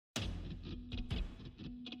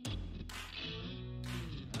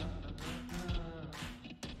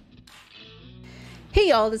Hey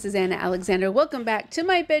y'all, this is Anna Alexander. Welcome back to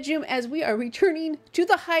my bedroom as we are returning to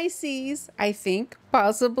the high seas, I think,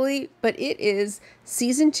 possibly, but it is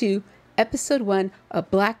season 2, episode 1 of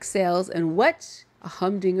Black Sails, and what a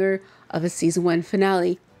humdinger of a season 1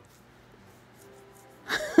 finale.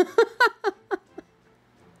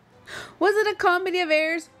 Was it a comedy of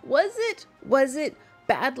errors? Was it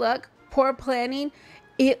bad luck, poor planning?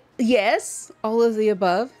 Yes, all of the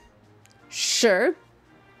above. Sure.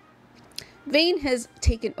 Vane has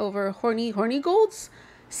taken over Horny Gold's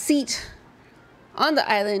seat on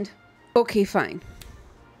the island. Okay, fine.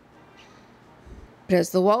 But as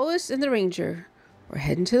the Walrus and the Ranger were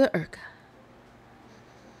heading to the Urca,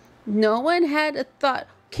 no one had a thought.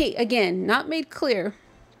 Okay, again, not made clear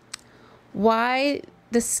why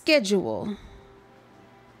the schedule.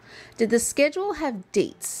 Did the schedule have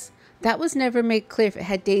dates? That was never made clear if it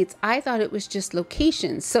had dates. I thought it was just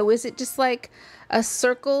locations. So is it just like a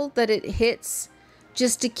circle that it hits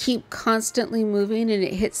just to keep constantly moving and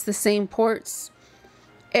it hits the same ports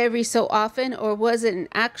every so often? Or was it an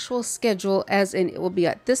actual schedule as in it will be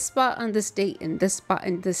at this spot on this date and this spot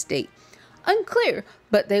and this date? Unclear,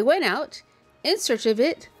 but they went out in search of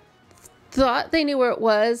it, thought they knew where it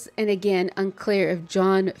was, and again, unclear if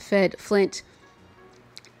John fed Flint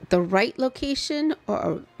the right location or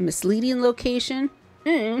a misleading location.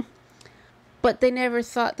 But they never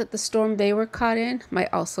thought that the storm they were caught in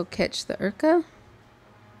might also catch the Urca.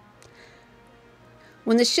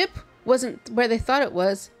 When the ship wasn't where they thought it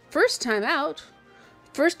was, first time out,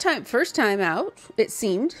 it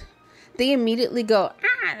seemed, they immediately go,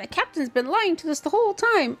 the captain's been lying to us the whole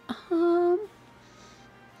time.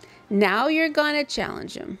 Now you're gonna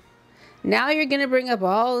challenge him. Now you're gonna bring up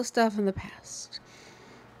all the stuff in the past.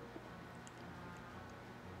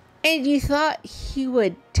 And you thought he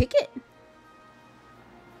would take it?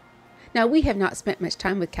 Now, we have not spent much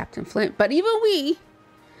time with Captain Flint, but even we,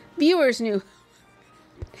 viewers, knew.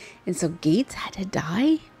 And so Gates had to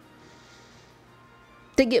die?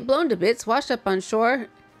 They get blown to bits, washed up on shore,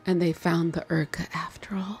 and they found the Urca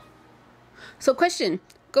after all. So question,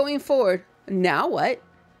 going forward, now what?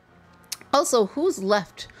 Also, who's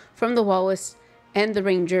left from the Walrus and the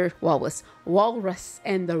Ranger, Walrus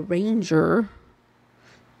and the Ranger,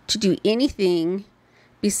 to do anything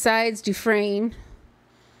besides Dufresne,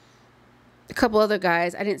 a couple other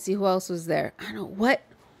guys? I didn't see who else was there. I don't know what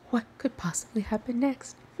could possibly happen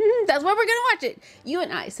next. That's why we're gonna watch it, you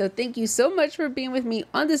and I. So thank you so much for being with me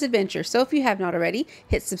on this adventure. So if you have not already,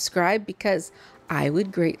 hit subscribe because I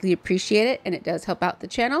would greatly appreciate it, and it does help out the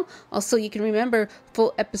channel. Also, you can remember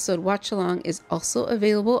full episode watch along is also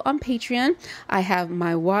available on Patreon. I have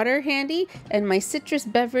my water handy, and my citrus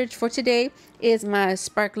beverage for today is my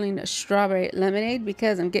sparkling strawberry lemonade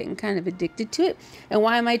because I'm getting kind of addicted to it. And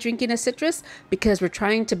why am I drinking a citrus? Because we're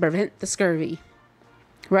trying to prevent the scurvy.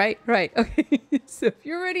 Right. Okay. So if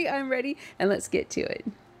you're ready, I'm ready, and let's get to it.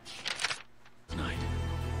 Night,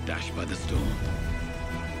 dashed by the storm.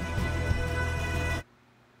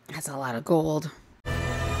 That's a lot of gold. Now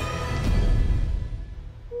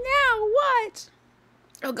what?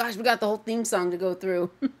 Oh gosh, we got the whole theme song to go through.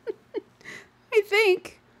 I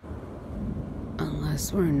think.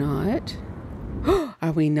 Unless we're not.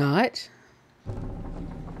 Are we not?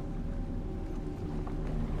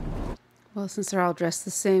 Well, since they're all dressed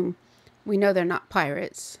the same, we know they're not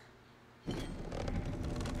pirates.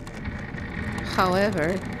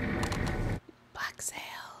 However, black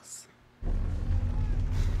sails.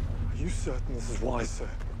 Are you certain this is wise, sir?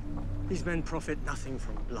 These men profit nothing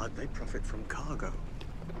from blood, they profit from cargo.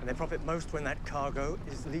 And they profit most when that cargo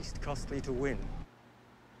is least costly to win.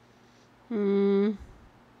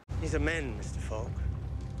 These are men, Mr. Falk,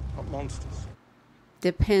 not monsters.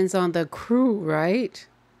 Depends on the crew, right?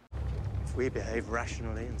 If we behave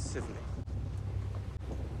rationally and civilly,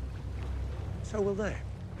 so will they.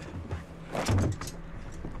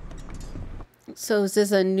 So is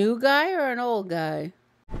this a new guy or an old guy?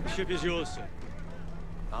 The ship is yours, sir.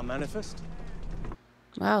 Our manifest?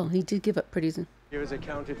 Wow, he did give up pretty soon. Here is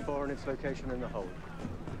accounted for in its location in the hold.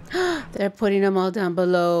 They're putting them all down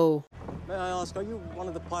below. May I ask, are you one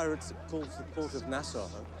of the pirates that calls the port of Nassau?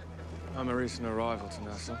 I'm a recent arrival to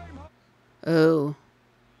Nassau. Oh.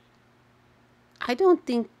 I don't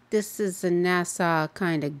think this is a Nassau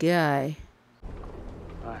kind of guy.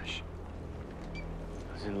 Ash.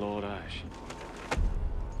 As in Lord Ash.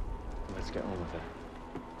 Let's get on with it.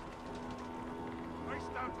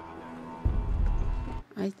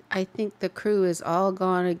 I think the crew is all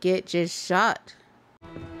gonna get just shot.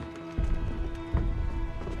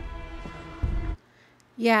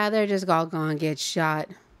 Yeah, they're just all gonna get shot.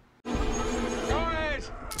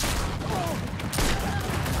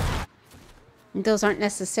 Those aren't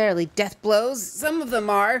necessarily death blows. Some of them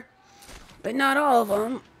are, but not all of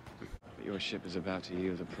them. But your ship is about to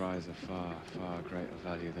yield a prize of far, far greater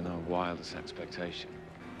value than our wildest expectation,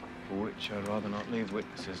 for which I'd rather not leave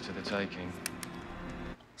witnesses to the taking.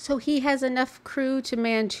 So he has enough crew to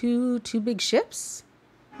man two big ships?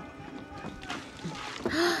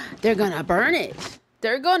 They're gonna burn it.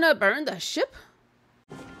 They're gonna burn the ship?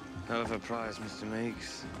 Hell of a prize, Mr.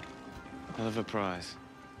 Meeks. Hell of a prize.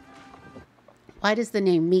 Why does the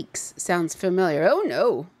name Meeks sounds familiar? Oh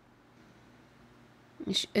no.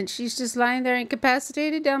 And she's just lying there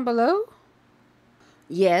incapacitated down below?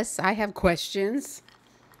 Yes, I have questions.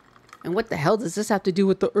 And what the hell does this have to do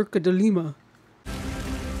with the Urca de Lima?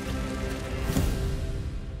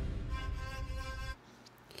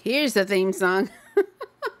 Here's the theme song.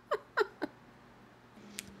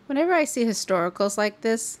 Whenever I see historicals like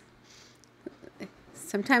this,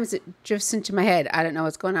 sometimes it drifts into my head. I don't know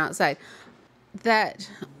what's going on outside. That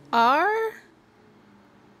our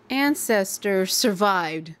ancestors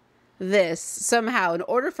survived this somehow. In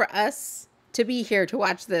order for us to be here to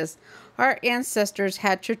watch this, our ancestors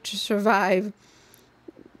had to survive,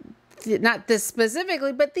 not this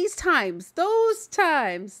specifically, but these times, those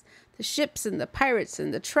times, the ships and the pirates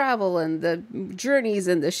and the travel and the journeys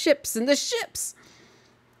and the ships and the ships.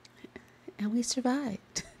 And we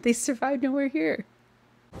survived. They survived and we're here.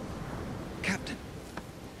 Captain,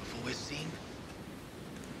 before we're seen.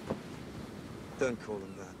 Don't call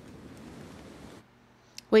him that.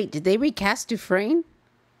 Wait, did they recast Dufresne?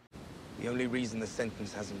 The only reason the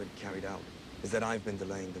sentence hasn't been carried out is that I've been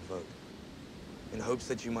delaying the vote, in hopes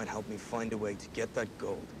that you might help me find a way to get that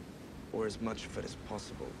gold, or as much of it as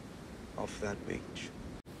possible, off that beach.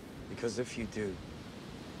 Because if you do,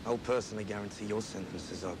 I'll personally guarantee your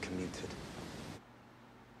sentences are commuted.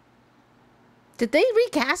 Did they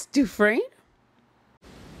recast Dufresne?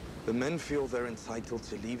 The men feel they're entitled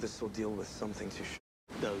to leave this ordeal with something to show.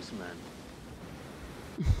 Those men.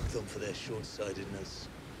 Fuck them for their short-sightedness.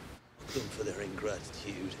 Fuck them for their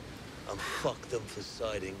ingratitude. And fuck them for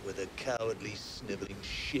siding with a cowardly, sniveling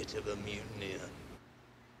shit of a mutineer.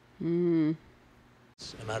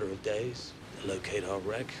 It's a matter of days. They'll locate our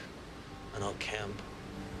wreck and our camp.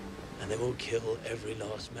 And they will kill every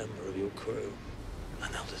last member of your crew.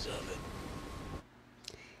 And they'll deserve it.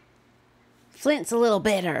 Flint's a little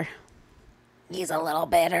bitter. He's a little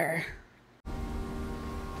bitter.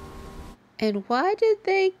 And why did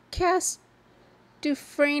they cast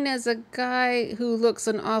Dufresne as a guy who looks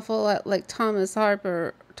an awful lot like Thomas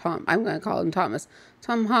Harper? I'm going to call him Thomas.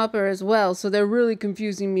 Tom Hopper as well. So they're really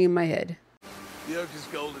confusing me in my head. The Oaker's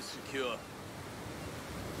gold is secure.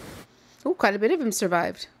 Oh, quite a bit of him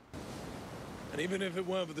survived. And even if it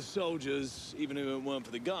weren't for the soldiers, even if it weren't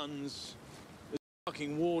for the guns, there's a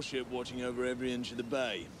fucking warship watching over every inch of the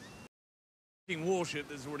bay. Fucking warship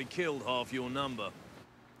that's already killed half your number.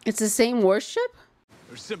 It's the same warship?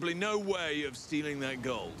 There's simply no way of stealing that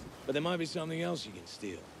gold. But there might be something else you can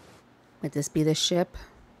steal. Would this be the ship?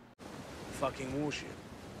 Fucking warship.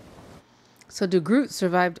 So De Groot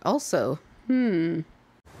survived also. That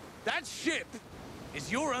ship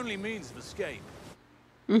is your only means of escape.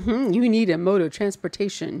 You need a mode of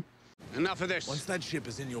transportation. Enough of this. Once that ship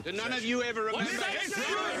is in your possession... None of you ever remember. Once that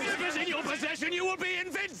ship is in your possession, you will be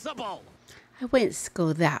invincible! I wouldn't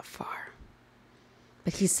go that far.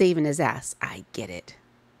 But he's saving his ass. I get it.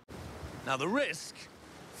 Now, the risk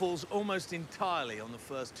falls almost entirely on the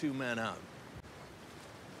first two men out.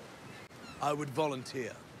 I would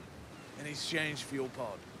volunteer in exchange for your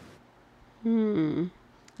pod.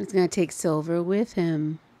 He's going to take Silver with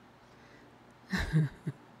him.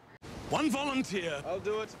 One volunteer. I'll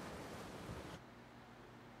do it.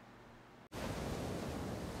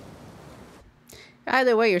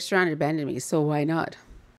 Either way, you're surrounded by enemies, so why not?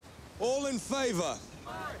 All in favor?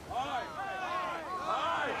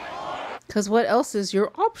 Because what else is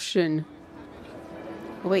your option?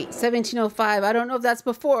 Wait, 1705. I don't know if that's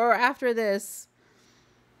before or after this.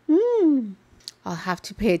 I'll have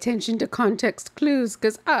to pay attention to context clues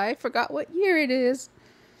because I forgot what year it is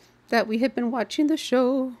that we have been watching the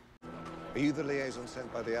show. Are you the liaison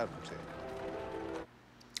sent by the Admiralty?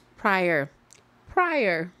 Prior.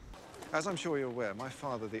 As I'm sure you're aware, my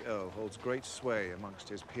father, the Earl, holds great sway amongst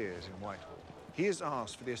his peers in Whitehall. He has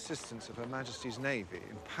asked for the assistance of Her Majesty's Navy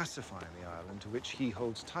in pacifying the island to which he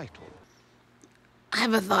holds title. I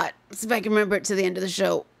have a thought. See if I can remember it to the end of the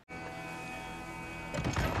show.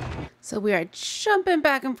 So we are jumping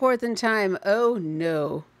back and forth in time. Oh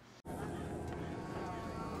no.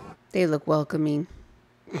 They look welcoming.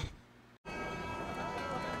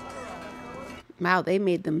 Wow, they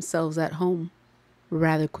made themselves at home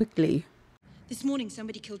rather quickly. This morning,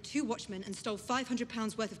 somebody killed 2 watchmen and stole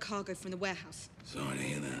 £500 worth of cargo from the warehouse. Sorry to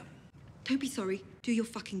hear that. Don't be sorry. Do your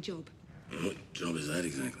fucking job. What job is that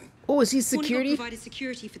exactly? Oh, is he security? Warner provided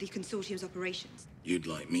security for the consortium's operations. You'd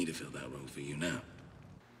like me to fill that role for you now?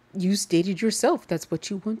 You stated yourself that's what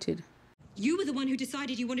you wanted. You were the one who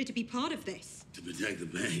decided you wanted to be part of this. To protect the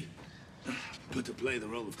Bay. But to play the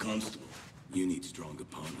role of constable, you need stronger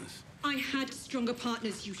partners. I had stronger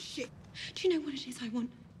partners, you shit. Do you know what it is I want?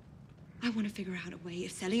 I want to figure out a way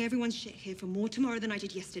of selling everyone's shit here for more tomorrow than I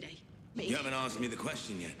did yesterday. Me. You haven't asked me the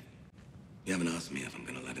question yet. You haven't asked me if I'm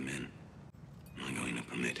gonna let him in. Am I going to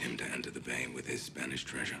permit him to enter the Bay with his Spanish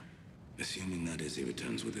treasure? Assuming that is, he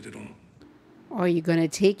returns with it at all. Or are you going to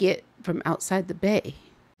take it from outside the Bay?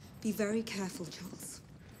 Be very careful, Charles.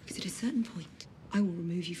 Because at a certain point, I will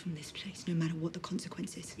remove you from this place, no matter what the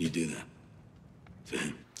consequences. You do that. For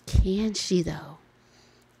him. Can she, though?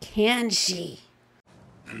 Can she?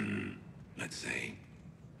 Let's say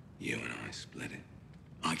you and I split it.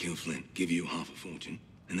 I kill Flint, give you half a fortune,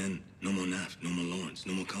 and then no more Naft, no more Lawrence,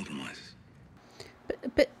 no more compromises.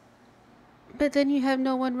 But then you have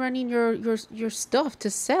no one running your stuff to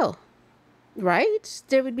sell, right?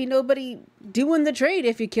 There would be nobody doing the trade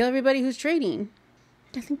if you kill everybody who's trading.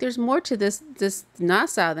 I think there's more to this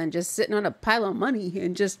Nassau than just sitting on a pile of money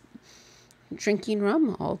and just drinking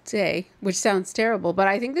rum all day, which sounds terrible, but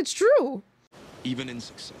I think that's true. Even in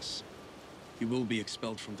success, you will be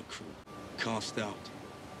expelled from the crew, cast out.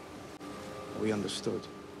 We understood.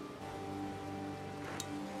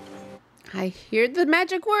 I hear the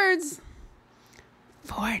magic words.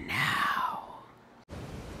 For now.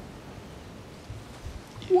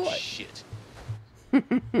 What? Shit. You're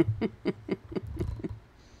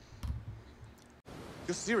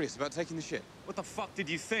serious about taking the ship? What the fuck did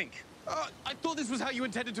you think? I thought this was how you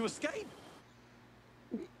intended to escape.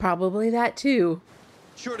 Probably that too.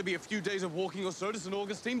 Sure, it'd be a few days of walking or so to St.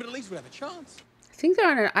 Augustine, but at least we'd have a chance. I think they're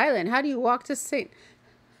on an island. How do you walk to St.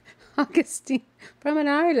 Augustine from an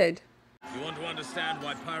island? If you want to understand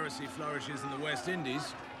why piracy flourishes in the West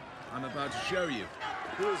Indies, I'm about to show you.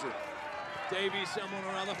 Who is it? Davy, someone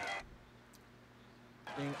or other.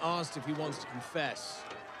 Being asked if he wants to confess.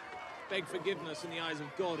 Beg forgiveness in the eyes of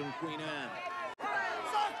God and Queen Anne.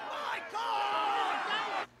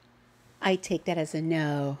 I take that as a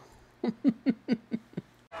no.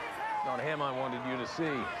 Not him I wanted you to see.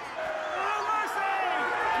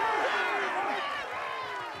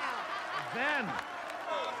 Then,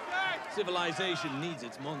 civilization needs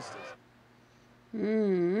its monsters.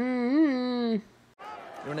 You're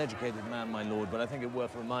an educated man, my lord, but I think it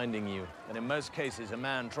worth reminding you that in most cases, a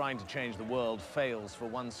man trying to change the world fails for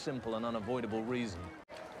one simple and unavoidable reason.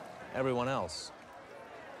 Everyone else.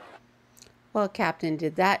 Well, Captain,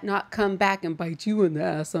 did that not come back and bite you in the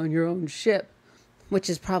ass on your own ship? Which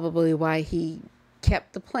is probably why he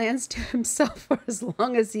kept the plans to himself for as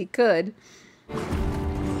long as he could.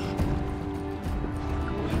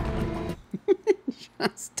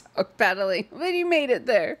 Just dog paddling, but he made it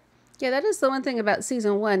there. Yeah, that is the one thing about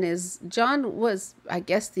season 1 is John was, I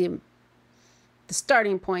guess, the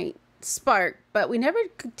starting point spark, but we never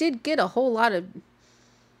did get a whole lot of.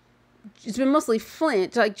 It's been mostly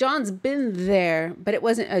Flint. Like, John's been there, but it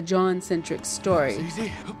wasn't a John-centric story. Easy.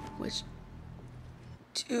 Which,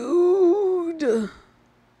 dude.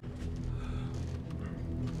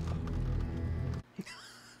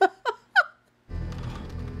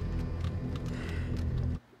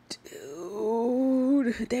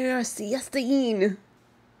 Dude, they are siestaing.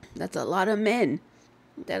 That's a lot of men.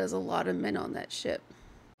 That is a lot of men on that ship.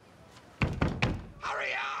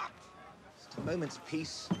 Hurry up! Just a moment's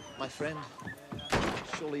peace, my friend.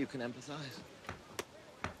 Surely you can empathize.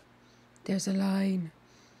 There's a line.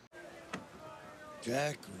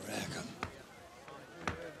 Jack Rackham,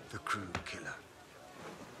 the crew killer.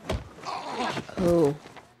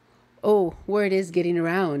 Oh, word is getting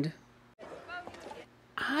around.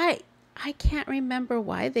 I can't remember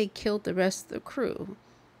why they killed the rest of the crew.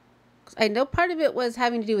 I know part of it was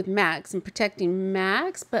having to do with Max and protecting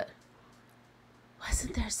Max, but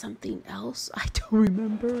wasn't there something else? I don't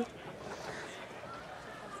remember.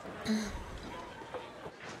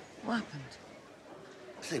 What happened?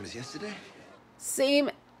 Same as yesterday.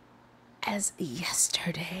 Same as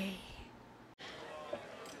yesterday.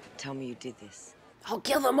 Tell me you did this. I'll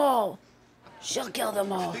kill them all. She'll kill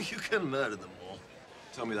them all. You can murder them all.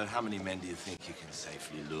 Tell me, though, how many men do you think you can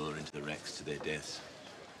safely lure into the wrecks to their deaths?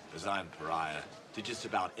 Because I'm pariah to just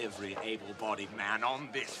about every able-bodied man on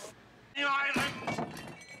this island.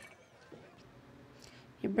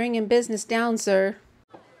 You're bringing business down, sir.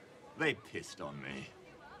 They pissed on me.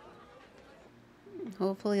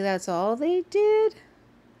 Hopefully that's all they did.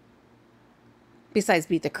 Besides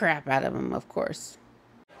beat the crap out of him, of course.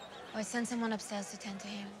 I sent someone upstairs to tend to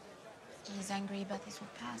him. He's angry, but this will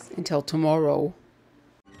pass. Until tomorrow.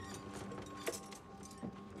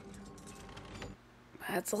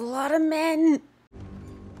 That's a lot of men.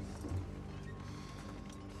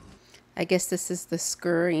 I guess this is the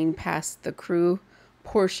scurrying past the crew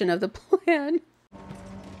portion of the plan.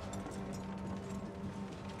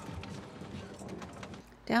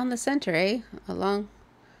 Down the center, eh? Along.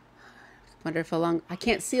 Wonder if along. I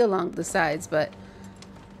can't see along the sides, but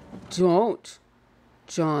don't.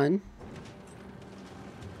 John.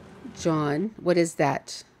 John, what is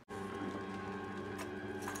that?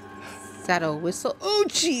 Is that a whistle? Oh,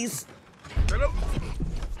 jeez.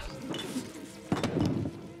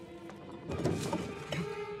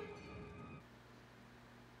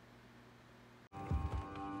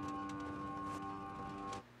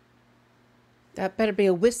 That better be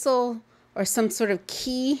a whistle or some sort of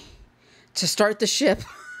key to start the ship.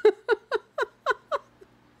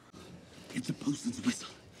 It's a bosun's whistle.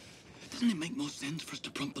 Doesn't it make more sense for us to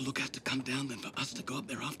prompt the lookout to come down than for us to go up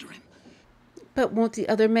there after him? But won't the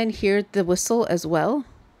other men hear the whistle as well?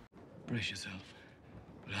 Brace yourself.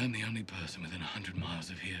 But I'm the only person within 100 miles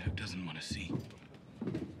of here who doesn't want to see.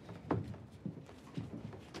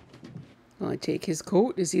 Will I take his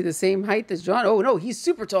coat? Is he the same height as John? Oh, no, he's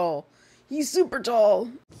super tall. He's super tall.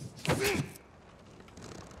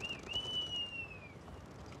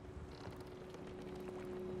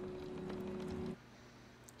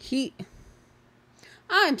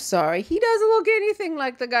 I'm sorry. He doesn't look anything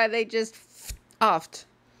like the guy they just offed.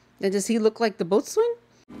 And does he look like the boatswain?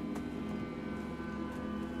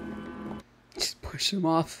 Just push him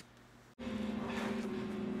off.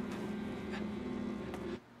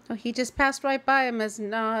 Oh, he just passed right by him as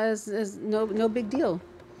no big deal.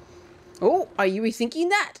 Oh, are you rethinking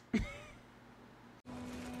that?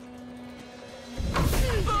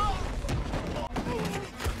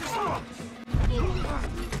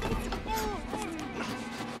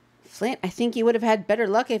 Flint, I think he would have had better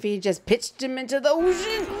luck if he just pitched him into the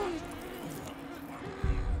ocean.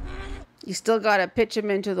 You still gotta pitch him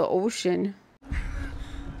into the ocean.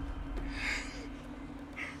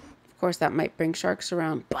 Of course, that might bring sharks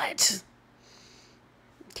around, but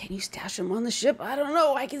can you stash him on the ship? I don't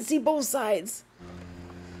know. I can see both sides.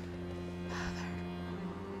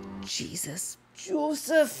 Jesus.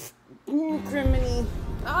 Joseph. Criminy.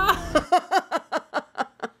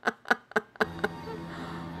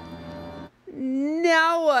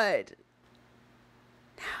 Now what?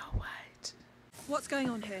 Now what? What's going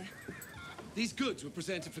on here? These goods were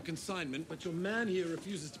presented for consignment, but your man here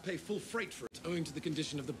refuses to pay full freight for it, owing to the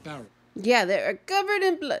condition of the barrel. Yeah, they're covered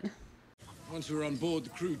in blood. Once we were on board, the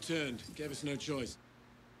crew turned. Gave us no choice.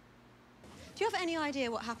 Do you have any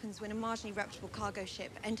idea what happens when a marginally reputable cargo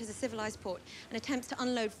ship enters a civilized port and attempts to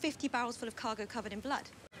unload 50 barrels full of cargo covered in blood?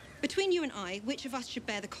 Between you and I, which of us should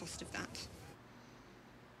bear the cost of that?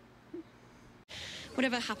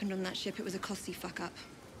 Whatever happened on that ship, it was a costly fuck-up.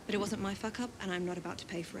 But it wasn't my fuck-up, and I'm not about to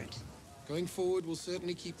pay for it. Going forward, we'll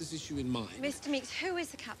certainly keep this issue in mind. Mr. Meeks, who is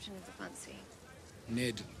the captain of the Fancy?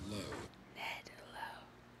 Ned Lowe.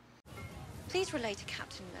 Please relay to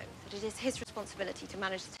Captain Lowe that it is his responsibility to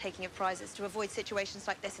manage the taking of prizes to avoid situations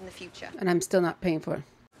like this in the future. And I'm still not paying for it.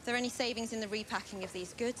 If there are any savings in the repacking of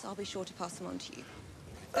these goods, I'll be sure to pass them on to you.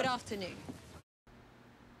 Good afternoon.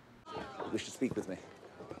 Wish to speak with me.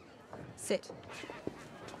 Sit.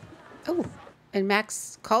 Oh, and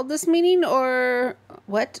Max called this meeting, or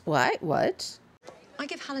what? What? I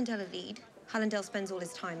give Hallandale a lead. Hallandale spends all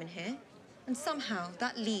his time in here. And somehow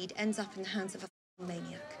that lead ends up in the hands of a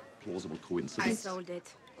maniac. Plausible coincidence. I sold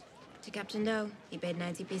it to Captain Lowe. He paid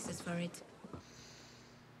 90 pieces for it.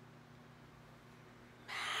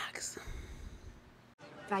 Max.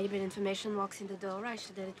 Valuable information walks in the door. I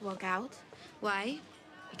should let it walk out. Why?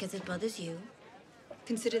 Because it bothers you.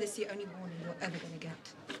 Consider this the only warning you're ever going to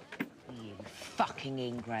get. You fucking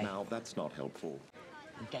ingrate. Now, that's not helpful.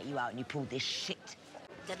 I'll get you out and you pull this shit.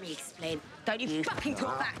 Let me explain. Don't you fucking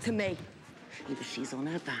talk back to me. Either she's on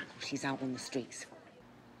her back or she's out on the streets.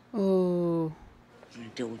 Oh. I'm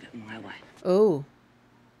gonna deal with it my way. Oh.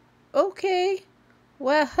 Okay.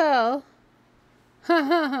 Well. Ha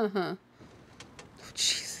ha ha ha. Oh,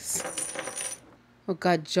 Jesus. Oh,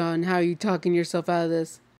 God, John, how are you talking yourself out of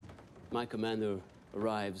this? My commander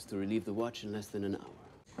arrives to relieve the watch in less than an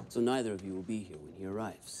hour. So neither of you will be here when he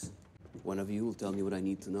arrives. One of you will tell me what I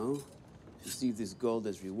need to know. Receive this gold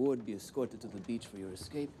as reward, be escorted to the beach for your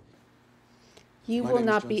escape. You will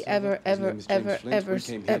not be ever escape.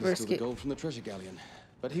 Gold from the treasure galleon,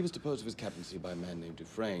 but he was deposed of his captaincy by a man named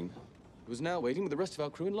Dufresne, who is now waiting with the rest of our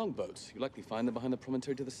crew in longboats. You'll likely find them behind the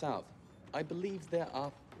promontory to the south. I believe there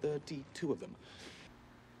are 32 of them.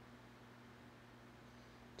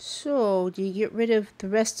 So, do you get rid of the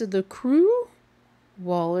rest of the crew?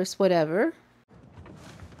 Wallace, whatever.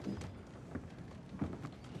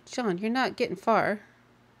 John, you're not getting far.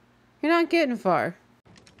 You're not getting far.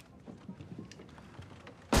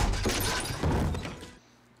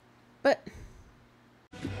 But...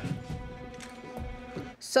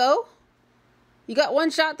 So? You got one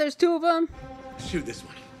shot, there's two of them? Shoot this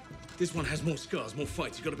one. This one has more scars, more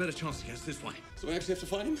fights. You got a better chance against this one. So I actually have to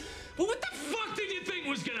fight him? Well, what the fuck did you think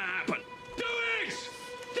was gonna happen? Do it!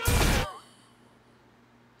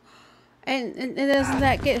 And doesn't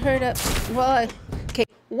that get heard up? Well, okay,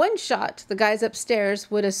 one shot, the guys upstairs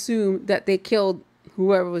would assume that they killed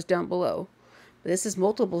whoever was down below. But this is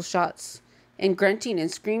multiple shots, and grunting and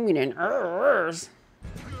screaming and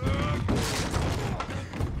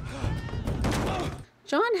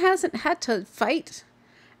John hasn't had to fight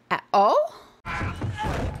at all?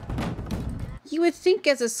 You would think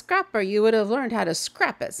as a scrapper you would have learned how to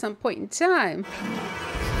scrap at some point in time.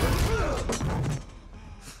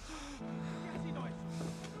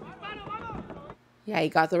 Yeah, he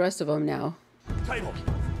got the rest of them now. Table.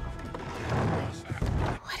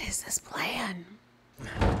 What is this plan?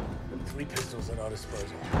 3 pistols at our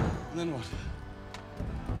disposal. And then what?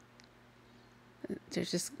 They're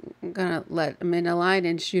just gonna let them in a line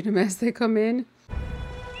and shoot them as they come in.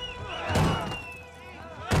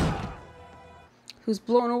 Who's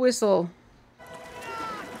blowing a whistle?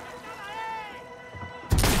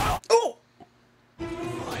 Oh!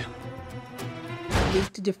 These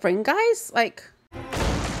to defriend guys? Like...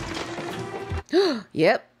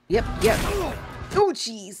 Yep. Oh,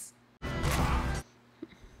 jeez.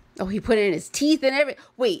 Oh, he put it in his teeth and everything.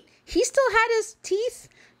 Wait, he still had his teeth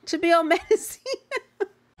to be all menacing?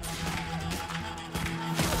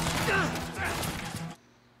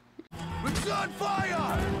 It's on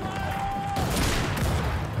fire!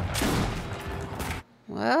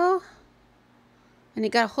 Well, and he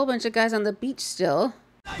got a whole bunch of guys on the beach still.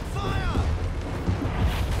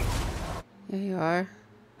 There you are.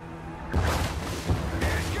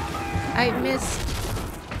 I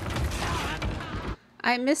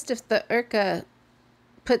missed if the Urka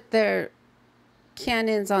put their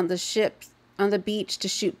cannons on the ship on the beach to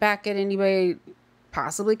shoot back at anybody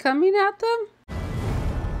possibly coming at them.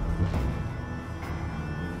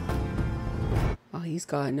 Oh, he's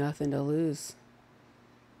got nothing to lose.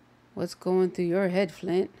 What's going through your head,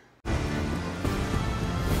 Flint?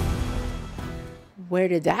 Where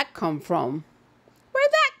did that come from?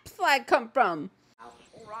 Where'd that flag come from? All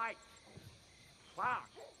right.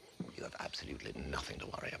 You have absolutely nothing to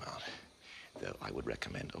worry about. Though I would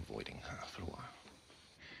recommend avoiding her for a while.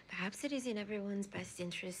 Perhaps it is in everyone's best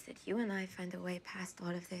interest that you and I find a way past all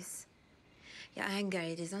of this. Your anger,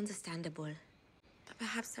 it is understandable. But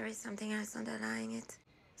perhaps there is something else underlying it.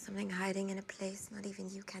 Something hiding in a place not even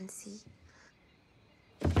you can see.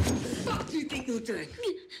 What the fuck do you think you're doing?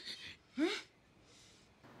 Huh?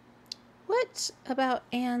 What about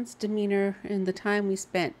Anne's demeanor and the time we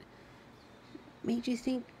spent made you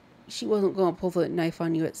think she wasn't going to pull the knife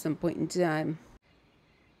on you at some point in time?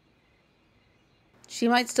 She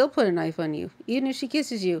might still put a knife on you. Even if she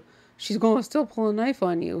kisses you, she's going to still pull a knife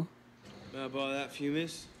on you. May I buy that for you,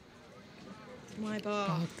 miss? My bar.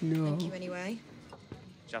 Oh, no. Thank you anyway.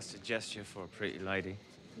 Just a gesture for a pretty lady.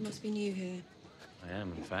 You must be new here. I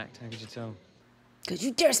am, in fact. How could you tell? Could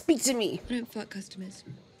you dare speak to me? I don't fuck customers.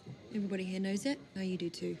 Everybody here knows it. Now you do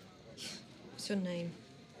too. What's your name?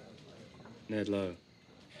 Ned Lowe.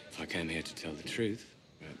 If I came here to tell the truth,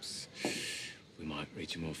 perhaps we might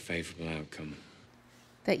reach a more favorable outcome.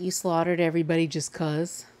 That you slaughtered everybody just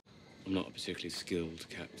 'cause? I'm not a particularly skilled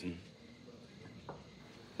captain.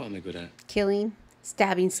 What am I good at? Killing,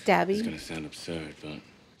 stabbing. It's going to sound absurd, but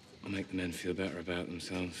I'll make the men feel better about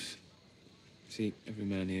themselves. See, every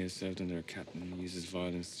man here served under a captain who uses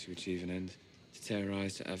violence to achieve an end. To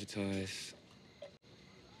terrorize, to advertise.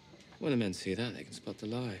 When the men see that, they can spot the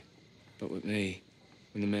lie. But with me,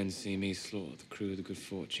 when the men see me slaughter the crew of the Good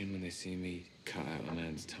Fortune, when they see me cut out a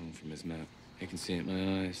man's tongue from his mouth, they can see it in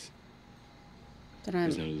my eyes. That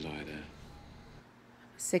There's no lie there.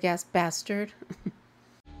 Sick-ass bastard.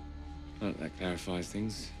 Well, that clarifies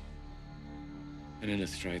things. And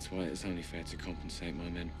illustrates why it's only fair to compensate my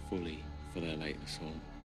men fully for their late assault.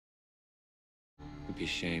 We'd be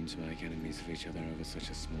ashamed to make enemies of each other over such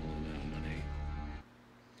a small amount of money.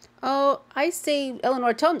 Oh, I say,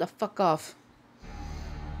 Eleanor, tell him to fuck off.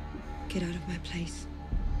 Get out of my place.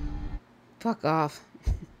 Fuck off.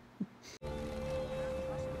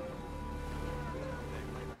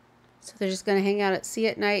 So they're just gonna hang out at sea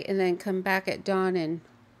at night and then come back at dawn and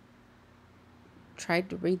tried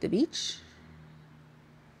to raid the beach?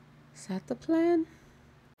 Is that the plan?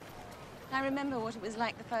 I remember what it was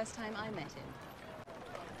like the first time I met him.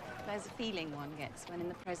 There's a feeling one gets when in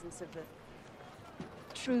the presence of a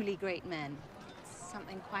truly great men. It's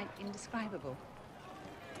something quite indescribable.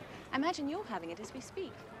 I imagine you're having it as we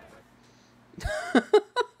speak.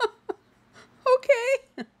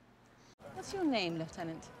 Okay. What's your name,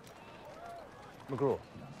 Lieutenant? McGraw.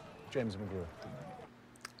 James McGraw.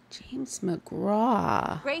 James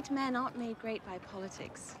McGraw. Great men aren't made great by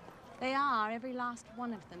politics. They are, every last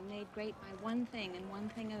one of them, made great by one thing and one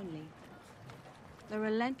thing only. The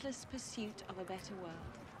relentless pursuit of a better world.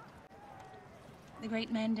 The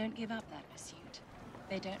great men don't give up that pursuit.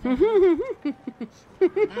 They don't know how.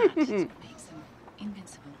 That is what makes them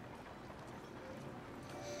invincible.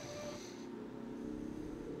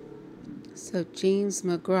 So James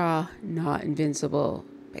McGraw, not invincible,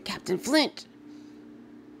 but Captain Flint,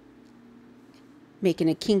 making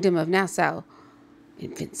a kingdom of Nassau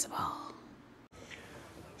invincible.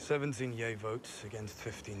 17 yay votes against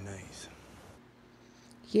 15 nays.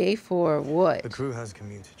 Yay for what? The crew has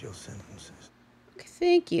commuted your sentences. Okay,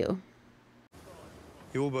 thank you.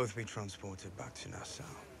 You will both be transported back to Nassau,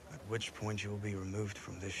 at which point you will be removed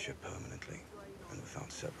from this ship permanently and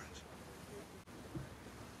without severance.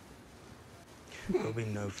 There will be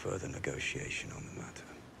no further negotiation on the matter.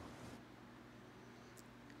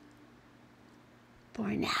 For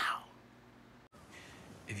now.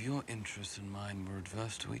 If your interests and mine were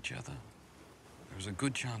adverse to each other, there's a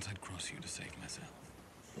good chance I'd cross you to save myself.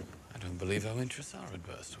 I don't believe our interests are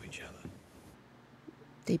adverse to each other.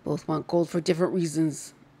 They both want gold for different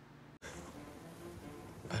reasons.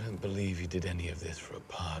 I don't believe you did any of this for a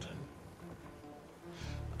pardon.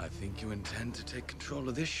 I think you intend to take control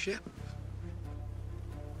of this ship.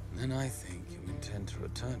 And I think you intend to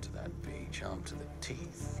return to that beach armed to the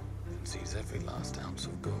teeth and seize every last ounce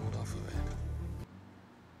of gold off of it.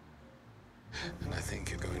 And I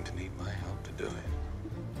think you're going to need my help to do it.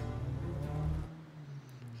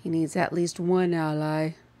 He needs at least one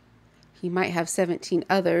ally. He might have 17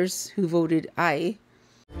 others who voted aye.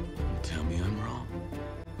 Tell me I'm wrong.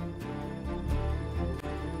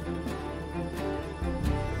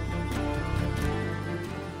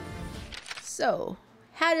 So,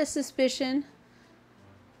 had a suspicion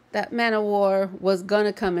that man of war was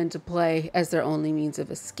gonna come into play as their only means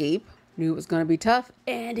of escape. Knew it was gonna be tough,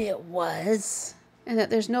 and it was. And that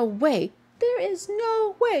there is no way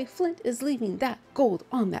Flint is leaving that gold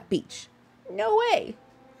on that beach. No way.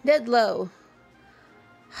 Ned Lowe.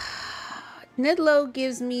 Ned Lowe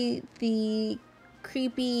gives me the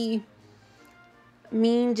creepy,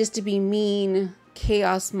 mean just to be mean,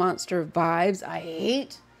 chaos monster vibes. I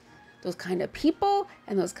hate those kind of people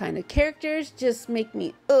and those kind of characters. Just make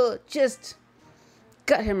me, just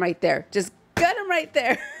gut him right there. Just gut him right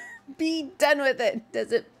there. Be done with it.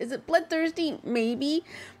 Is it bloodthirsty? Maybe.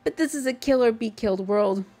 But this is a kill or be killed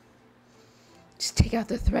world. Just take out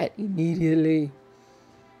the threat immediately.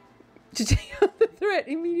 Just take out the threat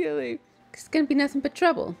immediately. It's gonna be nothing but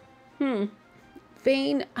trouble.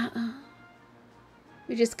 Vane,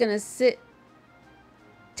 You're just gonna sit,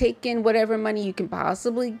 take in whatever money you can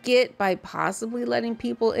possibly get by possibly letting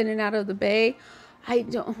people in and out of the bay. I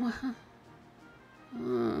don't...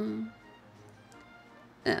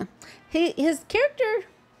 His character,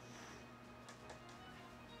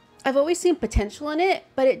 I've always seen potential in it,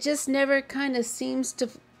 but it just never kind of seems to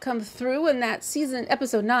come through. In that season,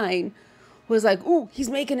 episode 9 was like, ooh, he's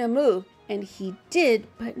making a move, and he did,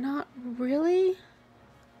 but not really.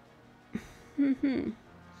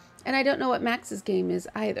 And I don't know what Max's game is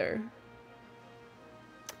either.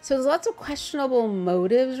 So there's lots of questionable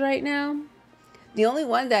motives right now. The only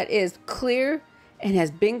one that is clear and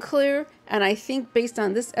has been clear, and I think based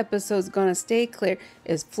on this episode is going to stay clear,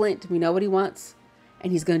 is Flint. We know what he wants,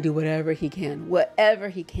 and he's going to do whatever he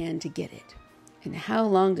can to get it. And how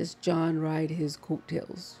long does John ride his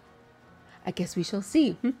coattails? I guess we shall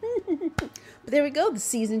see. But there we go, the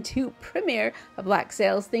season 2 premiere of Black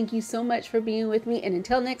Sails. Thank you so much for being with me, and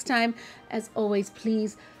until next time, as always,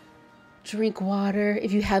 please drink water.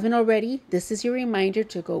 If you haven't already, this is your reminder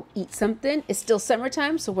to go eat something. It's still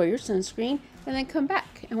summertime, so wear your sunscreen, and then come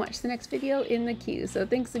back and watch the next video in the queue. So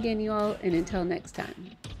thanks again, you all, and until next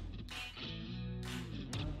time.